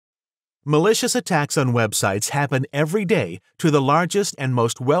Malicious attacks on websites happen every day to the largest and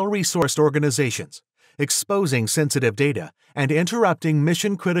most well-resourced organizations, exposing sensitive data and interrupting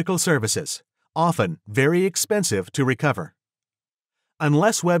mission-critical services, often very expensive to recover.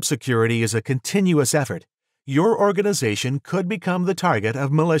 Unless web security is a continuous effort, your organization could become the target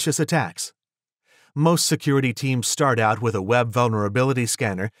of malicious attacks. Most security teams start out with a web vulnerability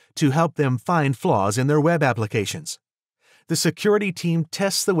scanner to help them find flaws in their web applications. The security team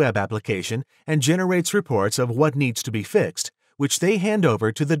tests the web application and generates reports of what needs to be fixed, which they hand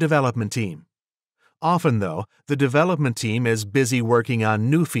over to the development team. Often, though, the development team is busy working on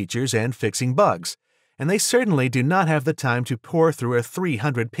new features and fixing bugs, and they certainly do not have the time to pore through a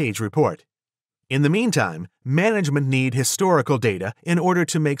 300-page report. In the meantime, management need historical data in order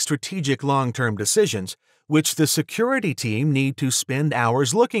to make strategic long-term decisions, which the security team need to spend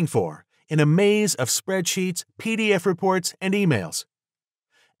hours looking for in a maze of spreadsheets, PDF reports, and emails.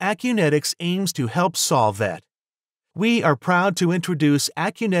 Acunetix aims to help solve that. We are proud to introduce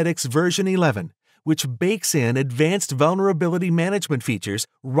Acunetix version 11, which bakes in advanced vulnerability management features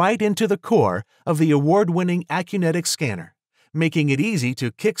right into the core of the award-winning Acunetix scanner, making it easy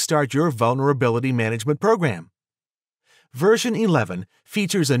to kickstart your vulnerability management program. Version 11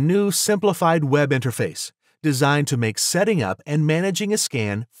 features a new simplified web interface designed to make setting up and managing a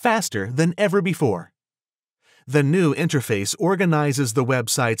scan faster than ever before. The new interface organizes the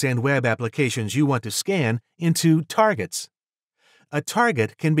websites and web applications you want to scan into targets. A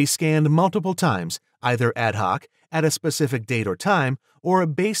target can be scanned multiple times, either ad hoc, at a specific date or time, or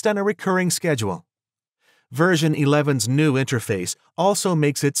based on a recurring schedule. Version 11's new interface also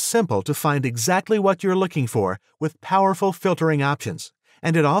makes it simple to find exactly what you're looking for with powerful filtering options,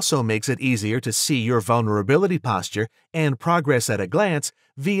 and it also makes it easier to see your vulnerability posture and progress at a glance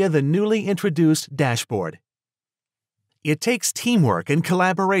via the newly introduced dashboard. It takes teamwork and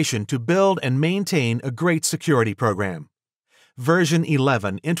collaboration to build and maintain a great security program. Version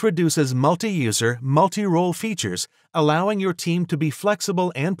 11 introduces multi-user, multi-role features, allowing your team to be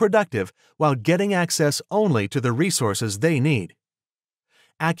flexible and productive while getting access only to the resources they need.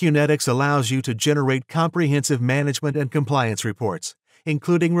 Acunetix allows you to generate comprehensive management and compliance reports,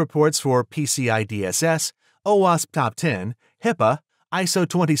 including reports for PCI DSS, OWASP Top 10, HIPAA, ISO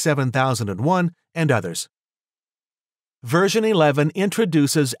 27001, and others. Version 11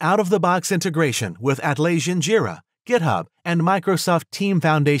 introduces out-of-the-box integration with Atlassian Jira, GitHub, and Microsoft Team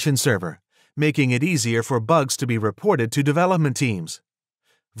Foundation Server, making it easier for bugs to be reported to development teams.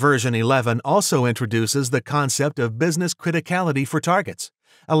 Version 11 also introduces the concept of business criticality for targets,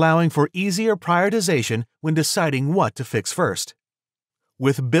 allowing for easier prioritization when deciding what to fix first.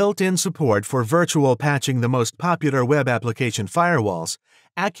 With built-in support for virtual patching the most popular web application firewalls,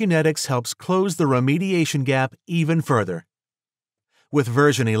 Acunetix helps close the remediation gap even further. With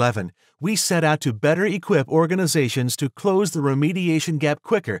version 11, we set out to better equip organizations to close the remediation gap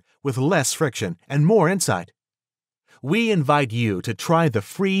quicker with less friction and more insight. We invite you to try the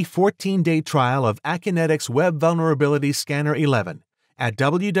free 14-day trial of Acunetix Web Vulnerability Scanner 11 at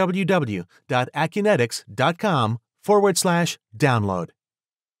www.acunetix.com/download.